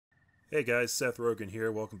Hey guys, Seth Rogen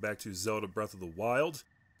here. Welcome back to Zelda Breath of the Wild.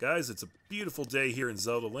 Guys, it's a beautiful day here in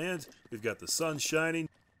Zelda Land. We've got the sun shining.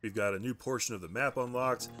 We've got a new portion of the map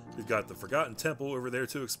unlocked. We've got the Forgotten Temple over there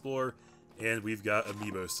to explore. And we've got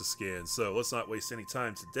amiibos to scan. So let's not waste any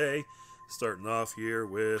time today. Starting off here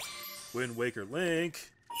with Wind Waker Link.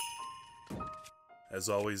 As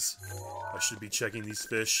always, I should be checking these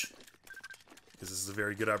fish, because this is a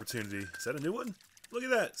very good opportunity. Is that a new one? Look at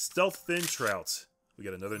that! Stealth Fin Trout. We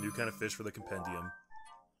got another new kind of fish for the compendium.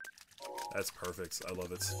 That's perfect. I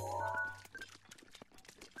love it.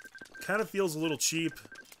 Kind of feels a little cheap,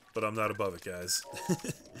 but I'm not above it, guys.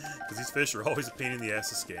 Because these fish are always a pain in the ass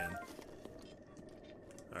to scan.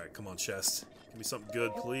 Alright, come on, chest. Give me something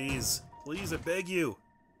good, please. Please, I beg you.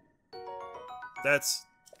 That's...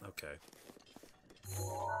 okay.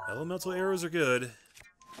 Elemental arrows are good,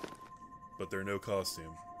 but they're no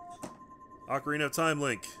costume. Ocarina of Time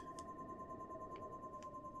Link.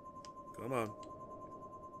 Come on.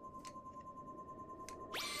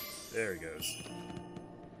 There he goes.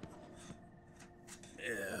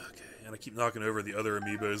 Yeah, okay. And I keep knocking over the other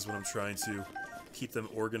amiibos when I'm trying to keep them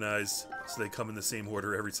organized so they come in the same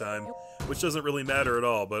order every time, which doesn't really matter at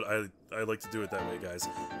all, but I like to do it that way, guys.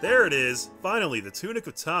 There it is! Finally, the Tunic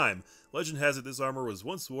of Time. Legend has it this armor was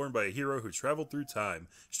once worn by a hero who traveled through time.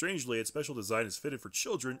 Strangely, its special design is fitted for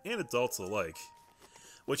children and adults alike.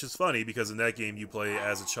 Which is funny, because in that game you play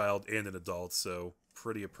as a child and an adult, so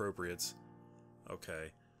pretty appropriate.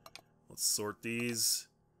 Okay. Let's sort these.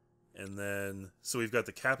 And then, so we've got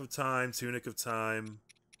the Cap of Time, Tunic of Time,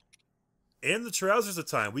 and the Trousers of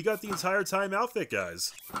Time. We got the entire Time outfit,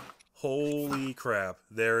 guys. Holy crap.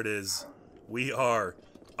 There it is. We are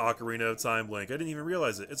Ocarina of Time Link. I didn't even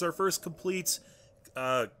realize it. It's our first complete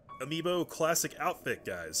Amiibo Classic outfit,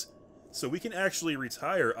 guys. So we can actually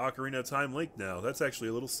retire Ocarina of Time Link now. That's actually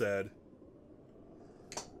a little sad.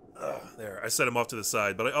 There, I set him off to the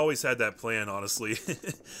side, but I always had that plan, honestly.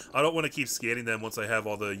 I don't want to keep scanning them once I have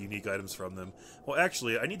all the unique items from them. Well,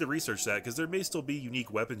 actually, I need to research that, because there may still be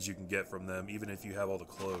unique weapons you can get from them, even if you have all the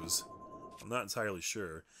clothes. I'm not entirely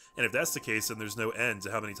sure. And if that's the case, then there's no end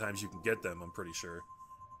to how many times you can get them, I'm pretty sure.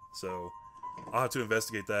 So, I'll have to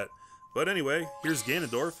investigate that. But anyway, here's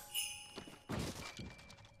Ganondorf.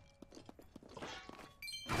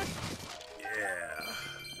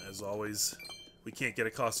 Yeah, as always, we can't get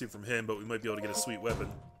a costume from him, but we might be able to get a sweet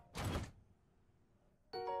weapon.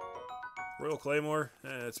 Royal Claymore?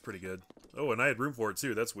 It's pretty good. Oh, and I had room for it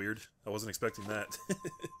too, that's weird. I wasn't expecting that.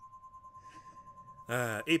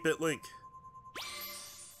 8-bit Link.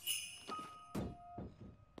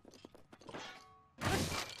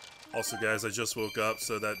 Also, guys, I just woke up,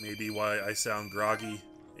 so that may be why I sound groggy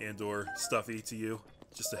and or stuffy to you.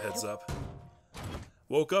 Just a heads up.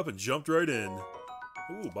 Woke up and jumped right in.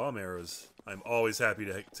 Ooh, bomb arrows. I'm always happy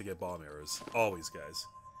to get bomb arrows. Always, guys.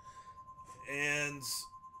 And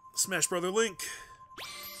Smash Brother Link,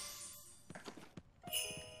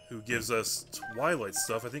 who gives us Twilight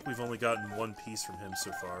stuff. I think we've only gotten one piece from him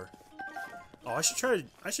so far. Oh, I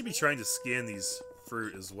should be trying to scan these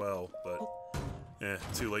fruit as well, but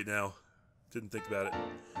too late now. Didn't think about it.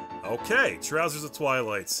 Okay, Trousers of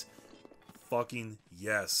Twilight. Fucking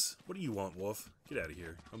yes. What do you want, Wolf? Get out of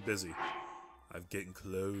here. I'm busy. I'm getting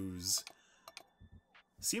clothes.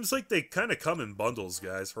 Seems like they kind of come in bundles,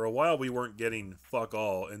 guys. For a while we weren't getting fuck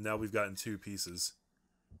all, and now we've gotten 2 pieces.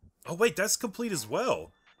 Oh wait, that's complete as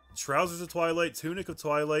well. Trousers of Twilight, Tunic of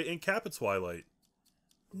Twilight, and Cap of Twilight.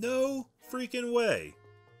 No freaking way.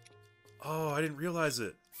 Oh, I didn't realize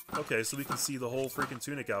it. Okay, so we can see the whole freaking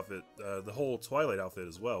Tunic outfit, the whole Twilight outfit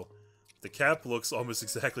as well. The cap looks almost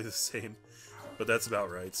exactly the same, but that's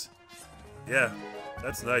about right. Yeah,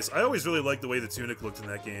 that's nice. I always really liked the way the Tunic looked in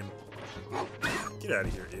that game. Get out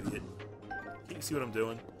of here, idiot. Can you see what I'm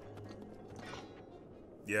doing?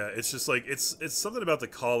 Yeah, it's just like, it's something about the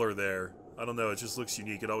collar there. I don't know, it just looks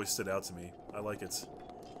unique. It always stood out to me. I like it.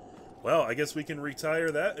 Well, I guess we can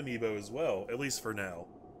retire that amiibo as well, at least for now.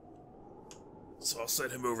 So I'll set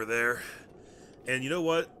him over there. And you know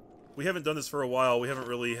what? We haven't done this for a while. We haven't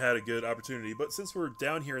really had a good opportunity. But since we're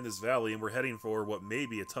down here in this valley and we're heading for what may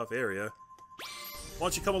be a tough area, why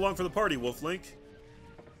don't you come along for the party, Wolf Link?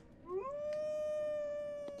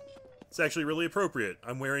 It's actually really appropriate.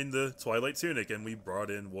 I'm wearing the Twilight Tunic and we brought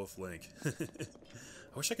in Wolf Link. I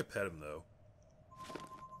wish I could pet him, though.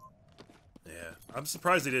 Yeah, I'm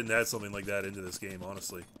surprised they didn't add something like that into this game,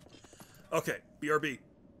 honestly. Okay, BRB.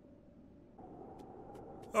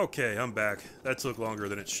 Okay, I'm back. That took longer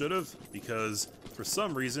than it should have, because for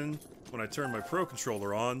some reason, when I turned my Pro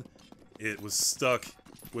Controller on, it was stuck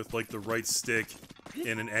with like the right stick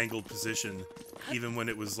in an angled position, even when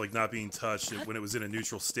it was like not being touched, when it was in a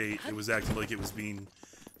neutral state, it was acting like it was being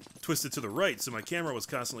twisted to the right, so my camera was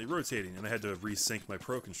constantly rotating, and I had to resync my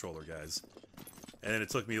Pro Controller, guys. And then it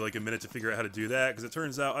took me like a minute to figure out how to do that, because it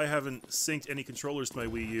turns out I haven't synced any controllers to my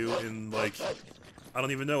Wii U in like, I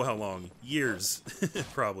don't even know how long. Years,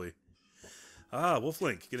 probably. Ah,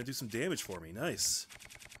 Wolflink, gonna do some damage for me. Nice.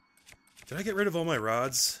 Did I get rid of all my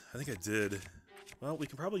rods? I think I did. Well, we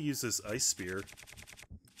can probably use this ice spear.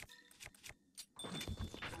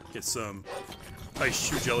 Get some ice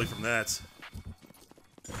shoe jelly from that.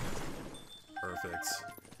 Perfect.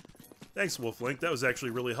 Thanks, Wolflink. That was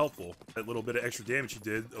actually really helpful. That little bit of extra damage you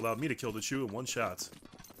did allowed me to kill the Chew in one shot.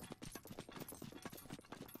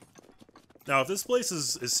 Now, if this place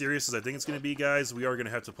is as serious as I think it's going to be, guys, we are going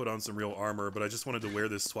to have to put on some real armor, but I just wanted to wear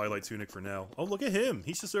this Twilight tunic for now. Oh, look at him!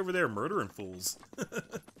 He's just over there murdering fools.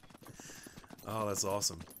 Oh, that's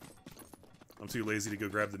awesome. I'm too lazy to go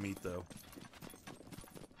grab the meat, though.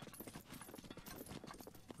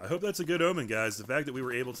 I hope that's a good omen, guys. The fact that we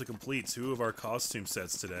were able to complete 2 of our costume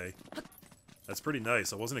sets today. That's pretty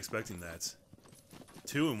nice. I wasn't expecting that.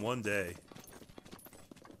 2 in 1 day.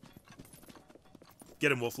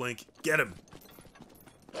 Get him, Wolflink. Get him!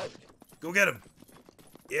 Go get him!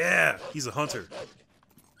 Yeah! He's a hunter.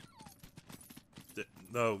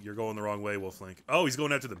 No, you're going the wrong way, Wolflink. Oh, he's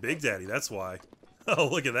going after the Big Daddy. That's why. Oh,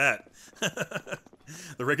 look at that.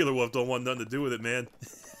 The regular wolf don't want nothing to do with it, man.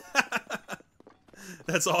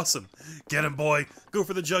 That's awesome. Get him, boy. Go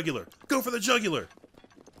for the jugular. Go for the jugular.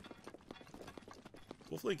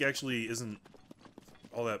 Wolflink actually isn't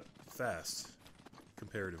all that fast,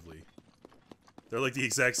 comparatively. They're like the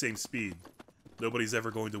exact same speed. Nobody's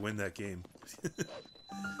ever going to win that game.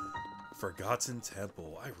 Forgotten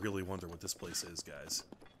Temple. I really wonder what this place is, guys.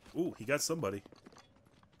 Ooh, he got somebody.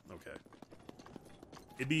 Okay.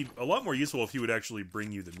 It'd be a lot more useful if he would actually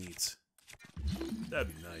bring you the meat. That'd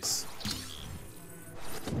be nice.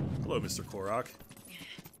 Hello, Mr. Korok.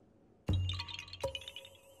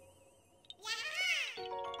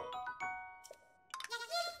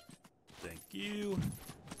 Thank you.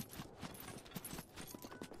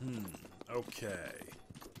 Okay.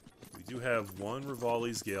 We do have 1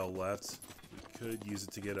 Rivali's Gale left. We could use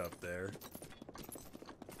it to get up there.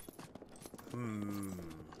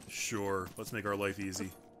 Sure. Let's make our life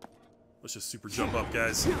easy. Let's just super jump up,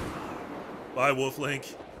 guys. Bye,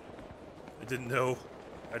 Wolflink. I didn't know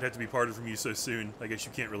I'd have to be parted from you so soon. I guess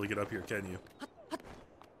you can't really get up here, can you?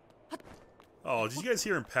 Oh, did you guys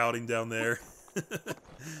hear him pouting down there?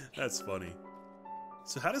 That's funny.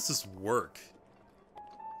 So how does this work?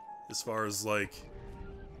 As far as, like...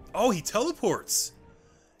 Oh, he teleports!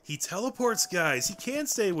 He teleports, guys! He can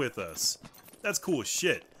stay with us! That's cool as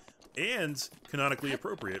shit. And canonically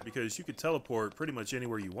appropriate, because you could teleport pretty much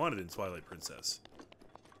anywhere you wanted in Twilight Princess.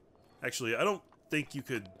 Actually, I don't think you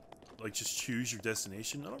could, like, just choose your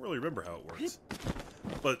destination. I don't really remember how it works.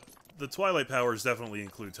 But the Twilight powers definitely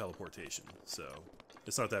include teleportation, so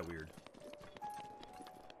it's not that weird.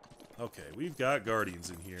 Okay, we've got Guardians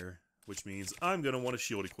in here, which means I'm going to want a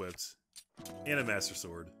shield equipped and a Master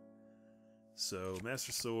Sword. So,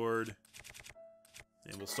 Master Sword,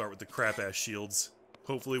 and we'll start with the crap-ass shields.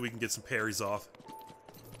 Hopefully we can get some parries off.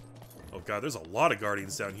 Oh god, there's a lot of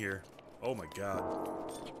Guardians down here. Oh my god.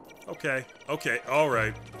 Okay, okay,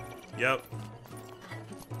 alright. Yep.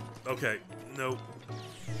 Okay, no.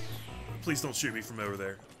 Please don't shoot me from over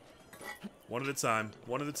there. One at a time,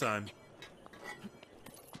 one at a time.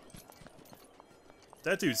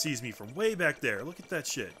 That dude sees me from way back there. Look at that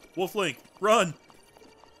shit. Wolflink, run!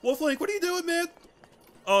 Wolflink, what are you doing, man?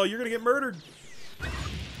 Oh, you're gonna get murdered.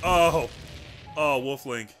 Oh. Oh,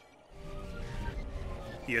 Wolflink.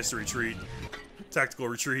 He has to retreat. Tactical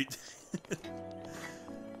retreat.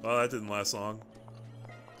 Well, that didn't last long.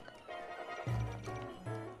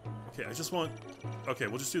 Okay, I just want... Okay,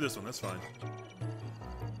 we'll just do this one. That's fine.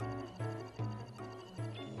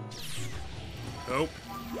 Nope.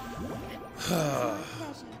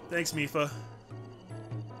 Thanks, Mifa.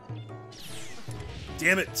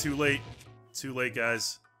 Damn it, too late. Too late,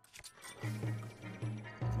 guys.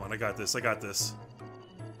 Come on, I got this, I got this.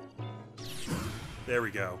 There we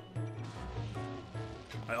go.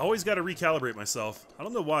 I always gotta recalibrate myself. I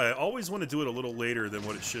don't know why, I always want to do it a little later than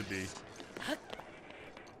what it should be.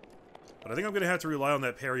 But I think I'm gonna have to rely on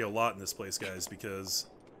that parry a lot in this place, guys, because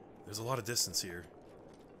there's a lot of distance here.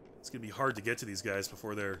 It's gonna be hard to get to these guys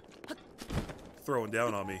before they're throwing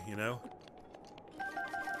down on me, you know?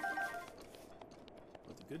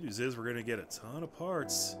 But the good news is we're gonna get a ton of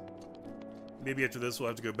parts. Maybe after this we'll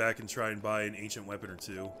have to go back and try and buy an ancient weapon or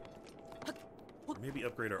two. Or maybe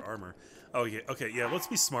upgrade our armor. Oh yeah, okay, yeah, let's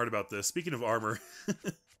be smart about this. Speaking of armor,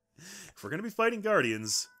 If we're gonna be fighting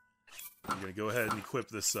guardians, I'm gonna go ahead and equip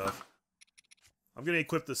this stuff. I'm gonna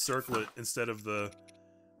equip the circlet instead of the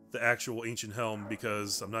actual ancient helm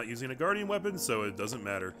because I'm not using a guardian weapon, so it doesn't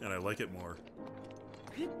matter, and I like it more.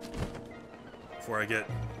 Before I get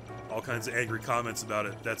all kinds of angry comments about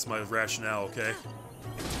it, that's my rationale, okay?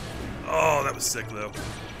 Oh, that was sick, though.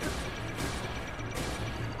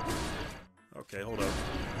 Okay, hold up.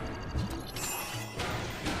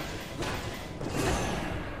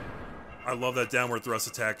 I love that downward thrust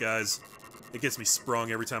attack, guys. It gets me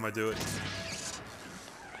sprung every time I do it.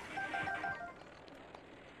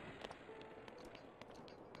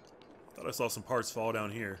 Thought I saw some parts fall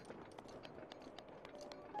down here.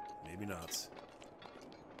 Maybe not.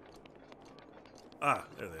 Ah,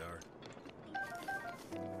 there they are.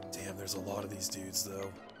 Damn, there's a lot of these dudes,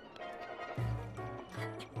 though.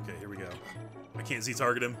 Okay, here we go. I can't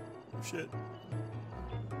Z-target him. Oh, shit.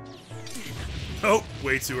 Oh,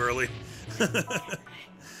 way too early.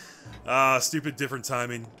 Ah, stupid different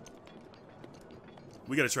timing.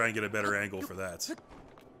 We gotta try and get a better angle for that.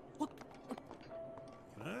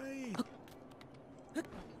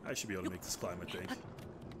 I should be able to make this climb, I think.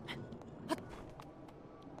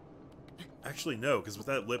 Actually, no, because with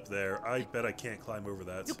that lip there, I bet I can't climb over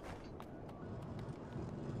that.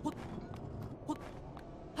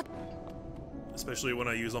 Especially when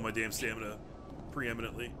I use all my damn stamina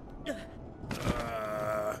preeminently.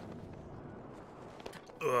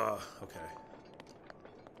 Okay.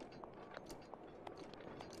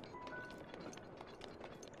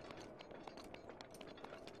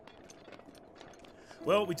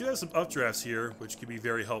 Well, we do have some updrafts here, which can be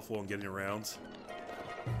very helpful in getting around.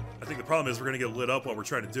 I think the problem is we're going to get lit up while we're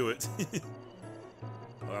trying to do it.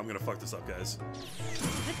 Oh, I'm going to fuck this up, guys.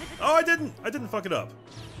 Oh, I didn't! I didn't fuck it up.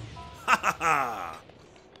 Ha ha ha!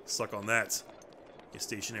 Suck on that, you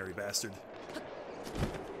stationary bastard.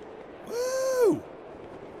 Woo!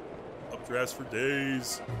 Updrafts for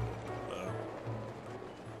days.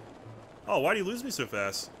 Oh, why do you lose me so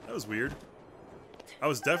fast? That was weird. I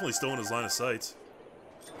was definitely still in his line of sight.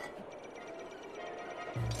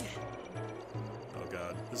 Oh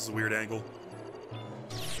god, this is a weird angle.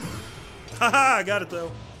 Haha, I got it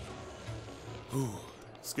though. Whew.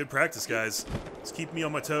 It's good practice, guys. It's keeping me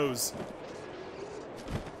on my toes.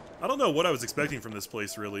 I don't know what I was expecting from this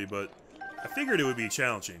place, really, but I figured it would be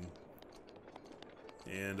challenging.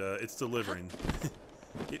 And, it's delivering.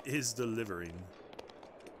 It is delivering.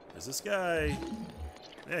 There's this guy.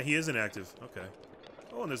 Yeah, he is inactive. Okay.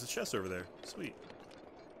 Oh, and there's a chest over there. Sweet.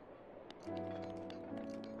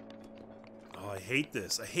 Oh, I hate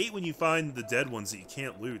this. I hate when you find the dead ones that you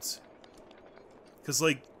can't loot. Because,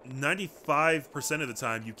 like, 95% of the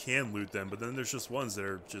time you can loot them, but then there's just ones that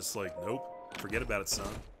are just like, nope, forget about it, son.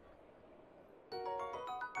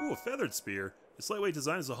 Ooh, a feathered spear. This lightweight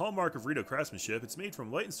design is a hallmark of Rito craftsmanship. It's made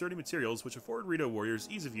from light and sturdy materials, which afford Rito warriors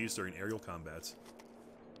ease of use during aerial combat.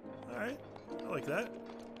 Alright, I like that.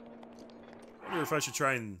 I wonder if I should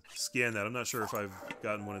try and scan that. I'm not sure if I've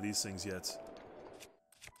gotten one of these things yet.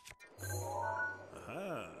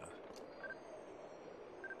 Aha.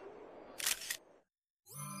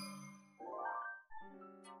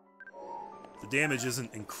 The damage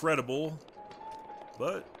isn't incredible,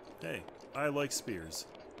 but hey, I like spears,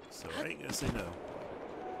 so I ain't gonna say no.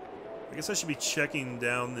 I guess I should be checking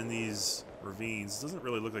down in these ravines. It doesn't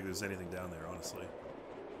really look like there's anything down there, honestly.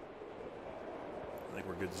 I think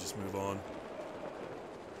we're good to just move on.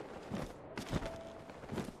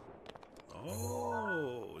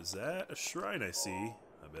 Oh, is that a shrine I see?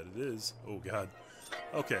 I bet it is. Oh god.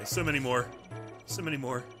 Okay, so many more. So many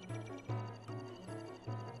more.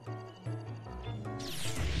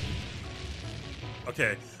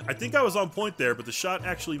 Okay, I think I was on point there, but the shot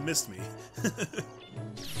actually missed me.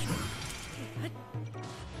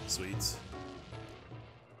 Sweet.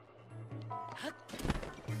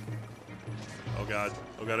 Oh god.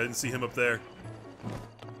 Oh god, I didn't see him up there.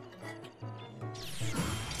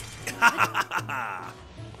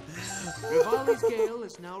 Rivali's Gale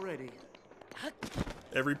is now ready.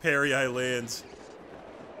 Every parry I land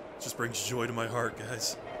just brings joy to my heart,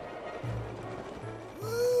 guys.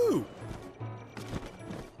 Woo!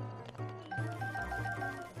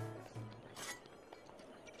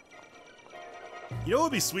 You know what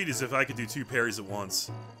would be sweet is if I could do 2 parries at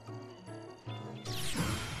once.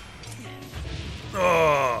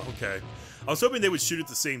 Oh, okay. I was hoping they would shoot at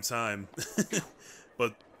the same time.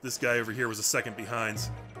 But this guy over here was a second behind.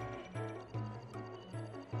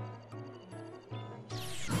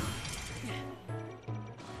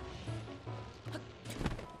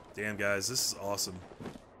 Damn, guys, this is awesome.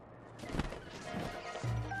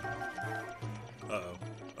 Uh-oh.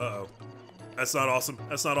 Uh-oh. That's not awesome.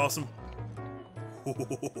 That's not awesome.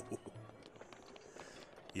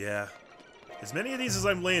 Yeah. As many of these as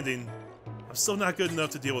I'm landing, I'm still not good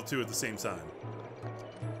enough to deal with two at the same time.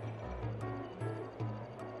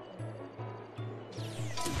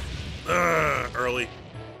 Early.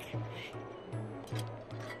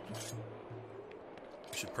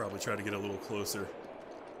 We should probably try to get a little closer.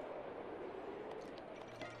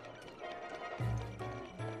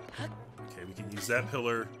 Okay, we can use that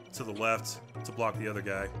pillar to the left to block the other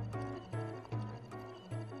guy.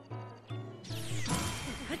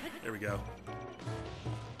 There we go.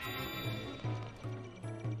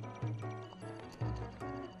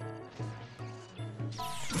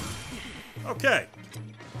 Okay.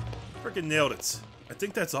 Freaking nailed it. I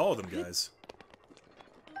think that's all of them, guys.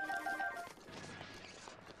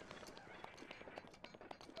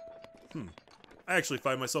 I actually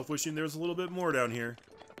find myself wishing there was a little bit more down here.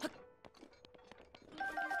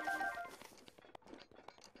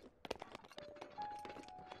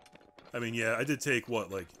 I mean, yeah, I did take,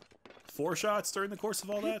 what, like, 4 shots during the course of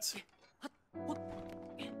all that?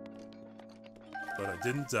 But I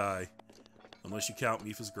didn't die. Unless you count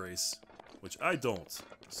Mipha's Grace. Which I don't.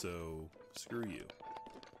 So, screw you.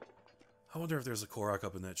 I wonder if there's a Korok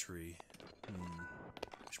up in that tree. I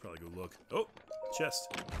should probably go look. Oh!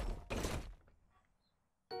 Chest.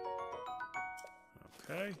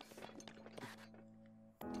 Okay.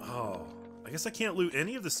 Oh. I guess I can't loot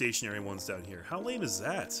any of the stationary ones down here. How lame is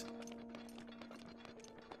that?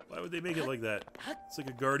 Why would they make it like that? It's like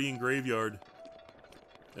a guardian graveyard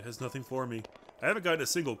that has nothing for me. I haven't gotten a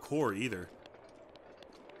single core either.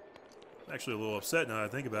 I'm actually a little upset now that I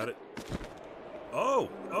think about it. Oh!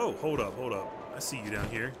 Oh, hold up, hold up. I see you down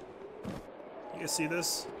here. You guys see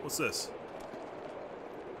this? What's this?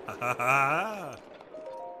 Ha ha ha!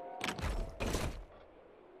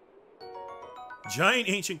 Giant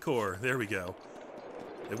ancient core. There we go.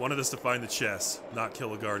 They wanted us to find the chest, not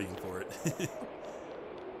kill a guardian for it.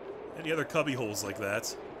 Any other cubby holes like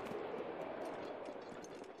that?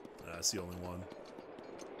 That's the only one.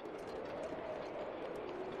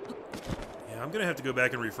 Yeah, I'm gonna have to go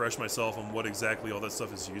back and refresh myself on what exactly all that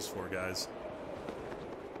stuff is used for, guys.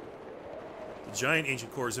 The giant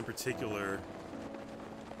ancient cores in particular,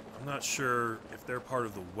 I'm not sure if they're part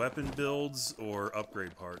of the weapon builds or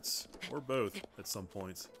upgrade parts. Or both, at some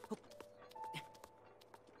point.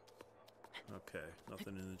 Okay,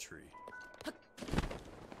 nothing in the tree.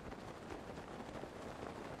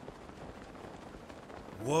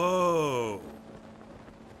 Whoa!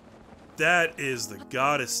 That is the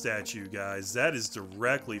goddess statue, guys. That is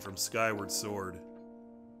directly from Skyward Sword.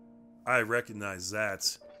 I recognize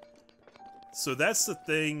that. So that's the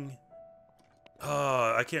thing...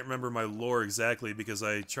 I can't remember my lore exactly because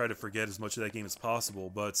I try to forget as much of that game as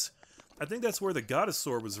possible, but I think that's where the goddess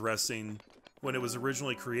sword was resting when it was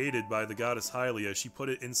originally created by the goddess Hylia. She put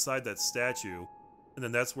it inside that statue, and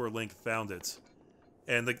then that's where Link found it.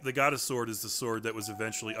 And the goddess sword is the sword that was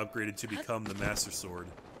eventually upgraded to become the master sword.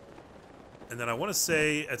 And then I want to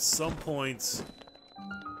say at some point...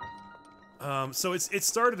 so it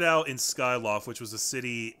started out in Skyloft, which was a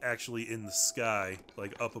city actually in the sky,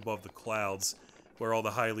 like up above the clouds, where all the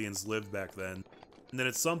Hylians lived back then. And then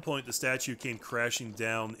at some point the statue came crashing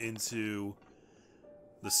down into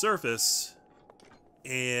the surface,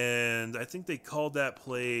 and I think they called that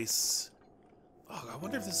place... Oh, I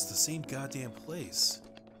wonder if this is the same goddamn place.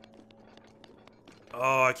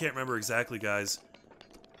 Oh, I can't remember exactly, guys.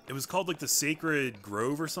 It was called like the Sacred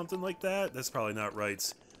Grove or something like that? That's probably not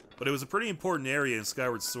right. But it was a pretty important area in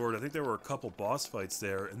Skyward Sword. I think there were a couple boss fights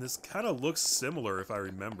there, and this kind of looks similar if I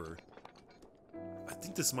remember. I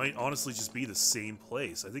think this might honestly just be the same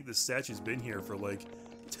place. I think this statue's been here for like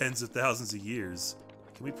tens of thousands of years.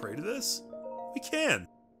 Can we pray to this? We can!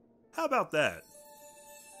 How about that?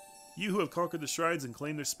 You who have conquered the shrines and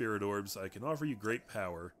claimed their spirit orbs, I can offer you great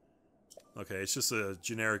power. Okay, it's just a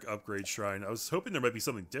generic upgrade shrine. I was hoping there might be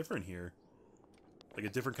something different here. Like a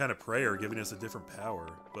different kind of prayer giving us a different power,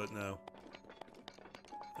 but no.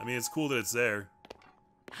 I mean, it's cool that it's there.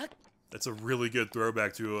 That's a really good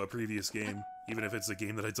throwback to a previous game, even if it's a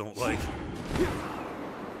game that I don't like.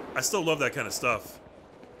 I still love that kind of stuff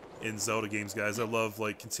in Zelda games, guys. I love,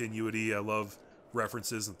 like, continuity. I love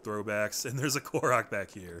references and throwbacks. And there's a Korok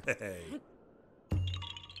back here. Hey.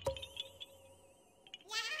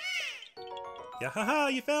 Yeah, haha,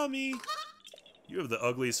 you found me! You have the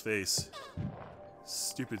ugliest face.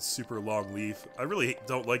 Stupid super long leaf. I really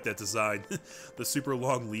don't like that design. The super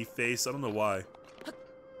long leaf face. I don't know why.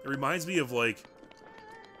 It reminds me of like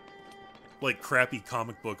crappy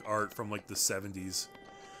comic book art from like the 70s.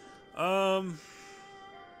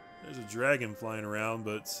 There's a dragon flying around,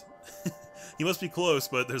 but He must be close,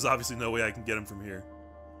 but there's obviously no way I can get him from here.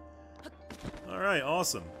 Alright,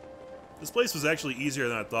 awesome. This place was actually easier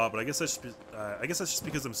than I thought, but I guess that's just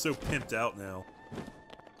because I'm so pimped out now.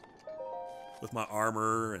 With my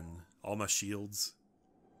armor and all my shields.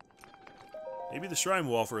 Maybe the shrine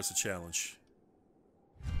will offer us a challenge.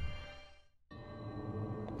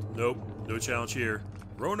 Nope, no challenge here.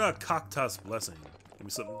 Rona Cactus Blessing. Give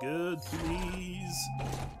me something good, please.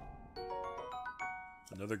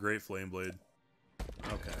 Another Great Flame Blade.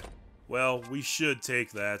 Okay. Well, we should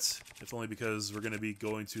take that, if only because we're going to be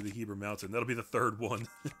going to the Hebrew Mountain. That'll be the third one.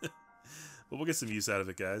 But we'll get some use out of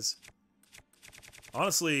it, guys.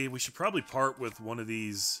 Honestly, we should probably part with one of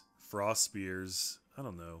these frost spears. I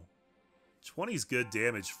don't know. 20's good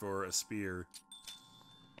damage for a spear.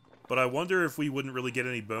 But I wonder if we wouldn't really get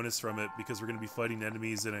any bonus from it because we're going to be fighting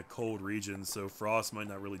enemies in a cold region, so frost might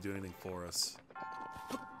not really do anything for us.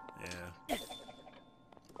 Yeah.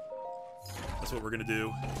 That's what we're going to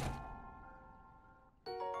do.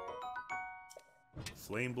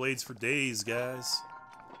 Flame blades for days, guys.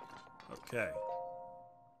 Okay.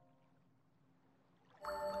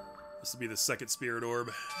 This will be the second spirit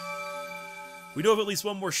orb. We know of at least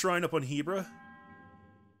one more shrine up on Hebra.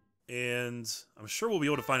 And I'm sure we'll be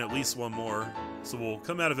able to find at least one more. So we'll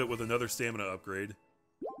come out of it with another stamina upgrade.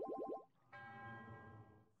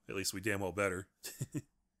 At least we damn well better.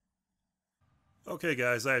 Okay,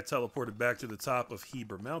 guys, I have teleported back to the top of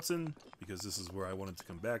Hebra Mountain, because this is where I wanted to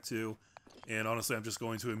come back to. And honestly, I'm just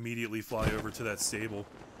going to immediately fly over to that stable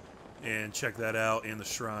and check that out and the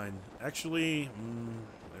shrine. Actually,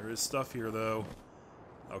 there is stuff here, though.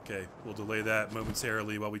 Okay, we'll delay that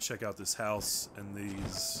momentarily while we check out this house and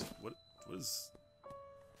these... What is...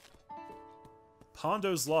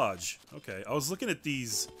 Pondo's Lodge. Okay, I was looking at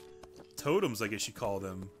these totems, I guess you call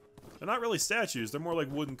them. They're not really statues, they're more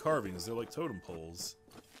like wooden carvings. They're like totem poles.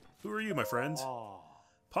 Who are you, my friend?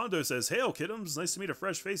 Pondo says, "Hail, kiddoms. Nice to meet a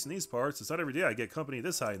fresh face in these parts. It's not every day I get company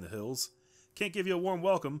this high in the hills. Can't give you a warm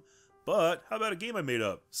welcome, but how about a game I made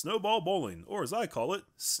up? Snowball bowling, or as I call it,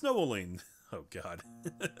 snowling." Oh, God.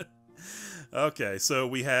 Okay, so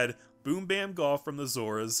we had Boom Bam Golf from the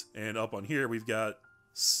Zoras, and up on here we've got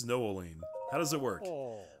Snowling. How does it work?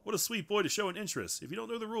 What a sweet boy to show an interest. If you don't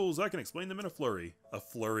know the rules, I can explain them in a flurry. A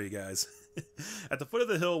flurry, guys. At the foot of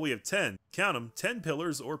the hill, we have 10, count them, 10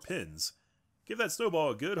 pillars or pins. Give that snowball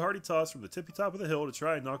a good hearty toss from the tippy top of the hill to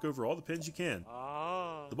try and knock over all the pins you can.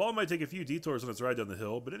 The ball might take a few detours on its ride down the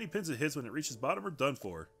hill, but any pins it hits when it reaches bottom are done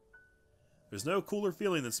for. There's no cooler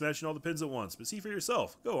feeling than smashing all the pins at once, but see for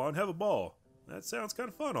yourself. Go on, have a ball. That sounds kind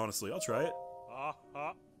of fun, honestly. I'll try it.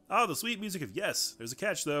 Ah, the sweet music of yes. There's a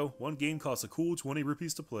catch, though. One game costs a cool 20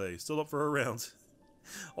 rupees to play. Still up for a round.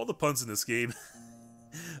 All the puns in this game.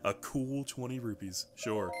 A cool 20 rupees.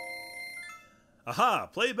 Sure. Aha!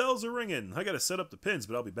 Play bells are ringing. I gotta set up the pins,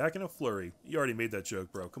 but I'll be back in a flurry. You already made that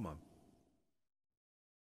joke, bro. Come on.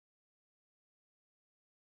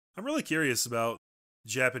 I'm really curious about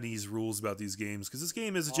Japanese rules about these games, because this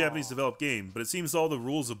game is a Japanese developed game, but it seems all the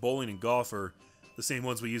rules of bowling and golf are the same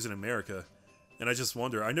ones we use in America. And I just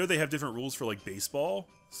wonder, I know they have different rules for like baseball,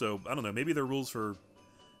 so I don't know, maybe their rules for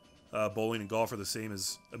bowling and golf are the same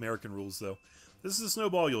as American rules though. This is a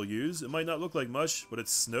snowball you'll use. It might not look like much, but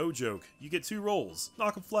it's no joke. You get 2 rolls.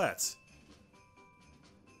 Knock them flat.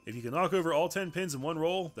 If you can knock over all 10 pins in one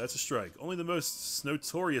roll, that's a strike. Only the most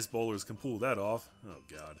notorious bowlers can pull that off. Oh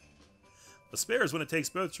god. A spare is when it takes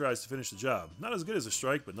both tries to finish the job. Not as good as a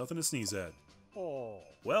strike, but nothing to sneeze at.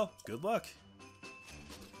 Well, good luck.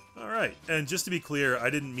 Alright, and just to be clear, I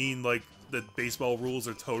didn't mean like that baseball rules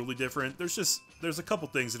are totally different. There's a couple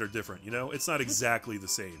things that are different, you know? It's not exactly the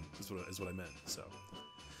same, is what I meant, so.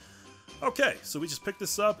 Okay, so we just pick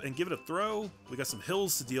this up and give it a throw. We got some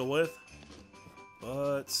hills to deal with.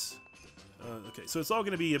 But, okay, so it's all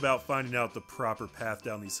going to be about finding out the proper path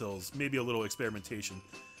down these hills. Maybe a little experimentation.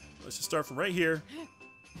 Let's just start from right here.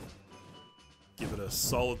 Give it a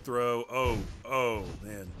solid throw. Oh,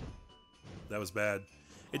 man. That was bad.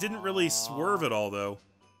 It didn't really swerve at all, though.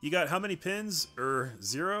 You got how many pins?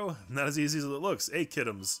 0? Not as easy as it looks. 8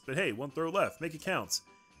 kiddoms. But hey, 1 throw left. Make it count.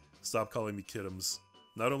 Stop calling me kiddoms.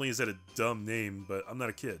 Not only is that a dumb name, but I'm not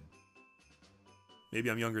a kid. Maybe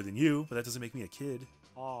I'm younger than you, but that doesn't make me a kid.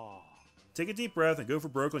 Take a deep breath and go for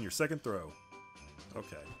broke on your second throw.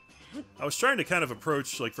 Okay. I was trying to kind of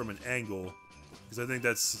approach like from an angle, because I think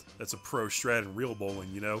that's a pro strat in real bowling,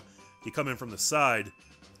 you know? You come in from the side,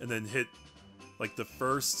 and then hit like the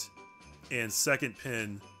first and second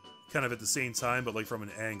pin kind of at the same time, but like from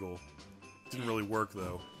an angle. Didn't really work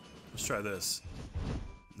though. Let's try this.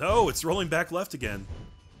 No, it's rolling back left again.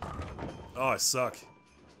 Oh, I suck.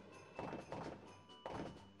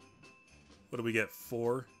 What do we get?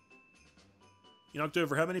 4. You knocked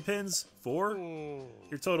over how many pins? 4?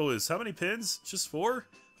 Your total is how many pins? Just 4?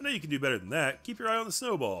 I know you can do better than that. Keep your eye on the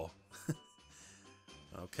snowball.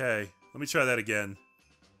 Okay, let me try that again.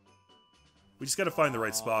 We just gotta find the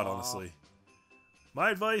right spot, honestly.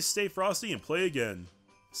 My advice, stay frosty and play again.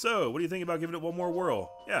 So, what do you think about giving it one more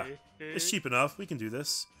whirl? Yeah, it's cheap enough. We can do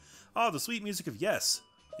this. Oh, the sweet music of yes.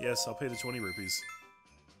 Yes, I'll pay the 20 rupees.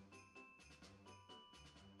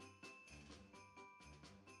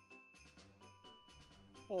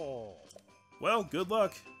 Oh. Well, good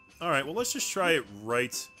luck. Alright, well let's just try it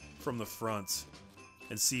right from the front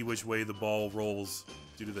and see which way the ball rolls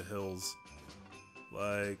due to the hills.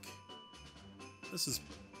 Like, this is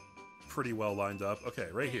pretty well lined up. Okay,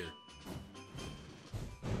 right here.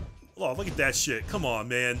 Oh, look at that shit. Come on,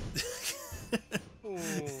 man.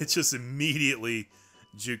 It just immediately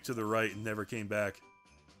juked to the right and never came back.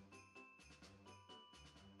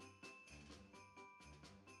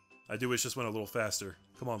 I do wish this went a little faster.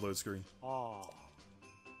 Come on, load screen. Oh.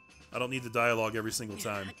 I don't need the dialogue every single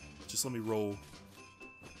time. Just let me roll.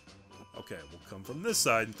 Okay, we'll come from this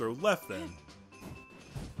side and throw left then.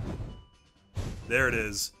 There it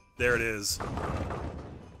is. There it is.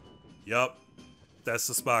 Yup. That's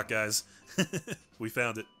the spot, guys. We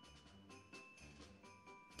found it.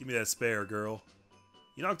 Give me that spare, girl.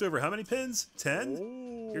 You knocked over how many pins? 10?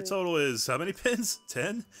 Oh. Your total is how many pins?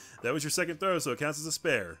 10? That was your second throw, so it counts as a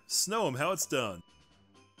spare. Snow 'em how it's done.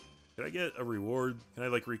 Can I get a reward? Can I,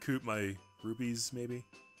 like, recoup my rupees, maybe?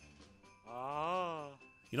 Ah.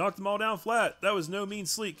 You knocked them all down flat. That was no mean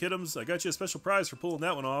sleep, kiddoms. I got you a special prize for pulling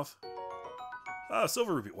that one off. Ah,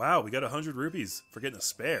 silver rupee. Wow, we got 100 rupees for getting a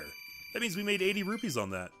spare. That means we made 80 rupees on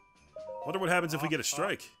that. Wonder what happens if we get a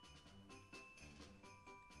strike.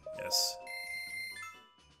 Yes.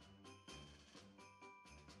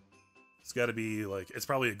 It's gotta be, like, it's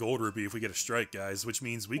probably a gold rupee if we get a strike, guys, which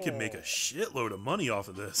means we can make a shitload of money off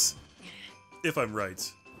of this. If I'm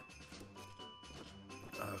right.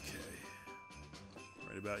 Okay.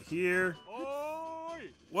 Right about here.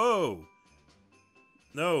 Whoa!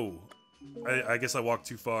 No. I guess I walked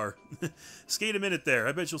too far. Skate a minute there.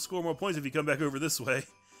 I bet you'll score more points if you come back over this way.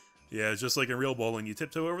 Yeah, just like in real bowling, you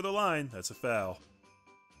tiptoe over the line. That's a foul.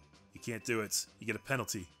 You can't do it. You get a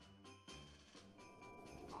penalty.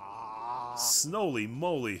 Snowly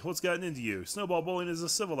moly, what's gotten into you? Snowball bowling is a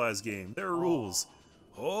civilized game. There are rules.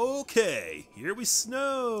 Okay, here we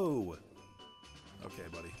snow. Okay,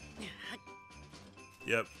 buddy.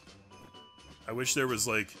 Yep. I wish there was,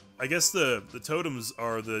 like, I guess the totems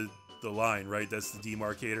are the line, right? That's the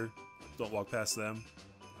demarcator. Don't walk past them.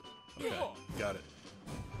 Okay, got it.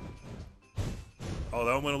 Oh,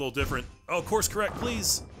 that one went a little different. Oh, course correct,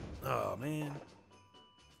 please. Oh, man.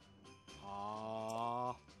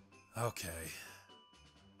 Okay.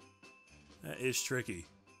 That is tricky.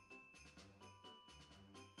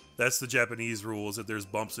 That's the Japanese rule, is that there's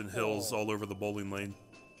bumps and hills all over the bowling lane.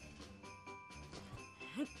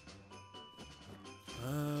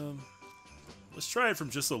 Let's try it from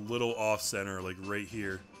just a little off-center, like right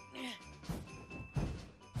here.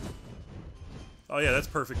 Oh yeah, that's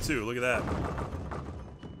perfect too. Look at that.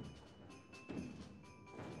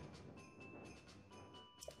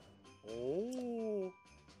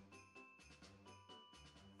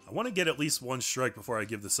 I want to get at least one strike before I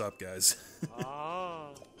give this up, guys.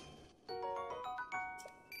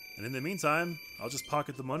 And in the meantime, I'll just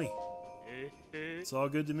pocket the money. It's all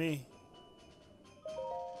good to me.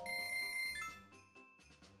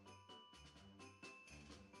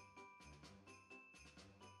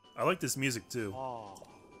 I like this music too.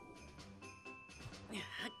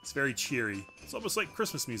 It's very cheery. It's almost like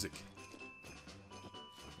Christmas music.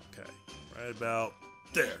 Okay, right about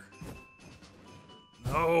there.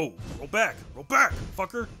 No! Roll back! Roll back,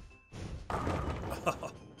 fucker!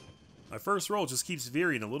 My first roll just keeps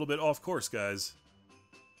veering a little bit off course, guys.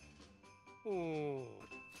 Come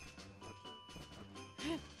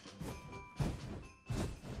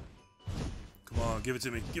on, give it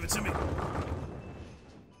to me. Give it to me.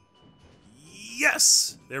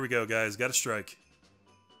 Yes! There we go, guys. Got a strike.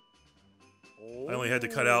 I only had to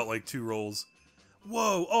cut out like 2 rolls.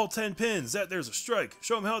 Whoa! All 10 pins! There's a strike!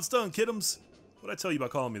 Show them how it's done, kiddoms! What'd I tell you about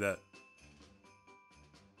calling me that?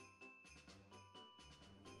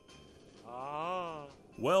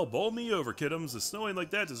 Well, bowl me over, kiddoms. The snowing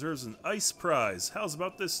like that deserves an ice prize. How's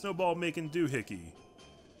about this snowball making doohickey?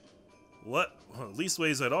 What? Well,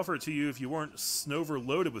 leastways, I'd offer it to you if you weren't snover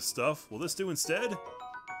loaded with stuff. Will this do instead?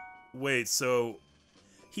 Wait, so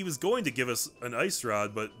he was going to give us an ice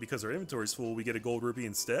rod, but because our inventory's full, we get a gold rupee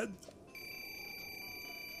instead?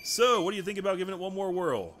 So, what do you think about giving it one more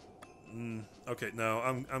whirl? Okay, no,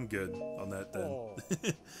 I'm good on that then. Oh.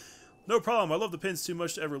 No problem. I love the pins too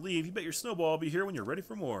much to ever leave. You bet your snowball will be here when you're ready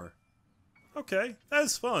for more. Okay,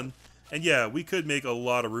 that's fun. And yeah, we could make a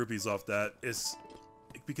lot of rupees off that. It's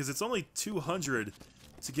because it's only 200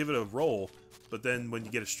 to give it a roll, but then when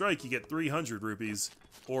you get a strike, you get 300 rupees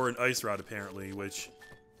or an ice rod apparently, which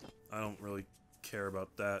I don't really care about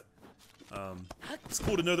that. It's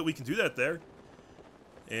cool to know that we can do that there.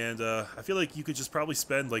 And I feel like you could just probably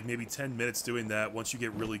spend like maybe 10 minutes doing that once you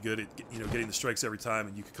get really good at, you know, getting the strikes every time,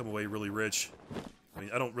 and you could come away really rich. I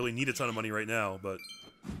mean, I don't really need a ton of money right now, but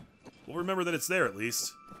we'll remember that it's there at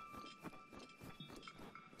least.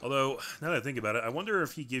 Although, now that I think about it, I wonder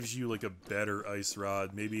if he gives you like a better ice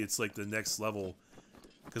rod. Maybe it's like the next level.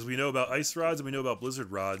 Because we know about ice rods and we know about blizzard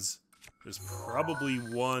rods. There's probably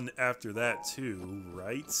one after that too,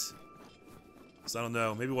 right? So I don't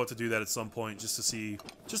know. Maybe we'll have to do that at some point just to see,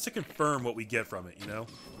 just to confirm what we get from it, you know?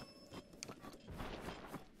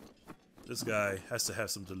 This guy has to have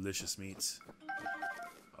some delicious meats.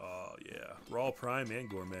 Oh, yeah. Raw, prime, and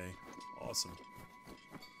gourmet. Awesome.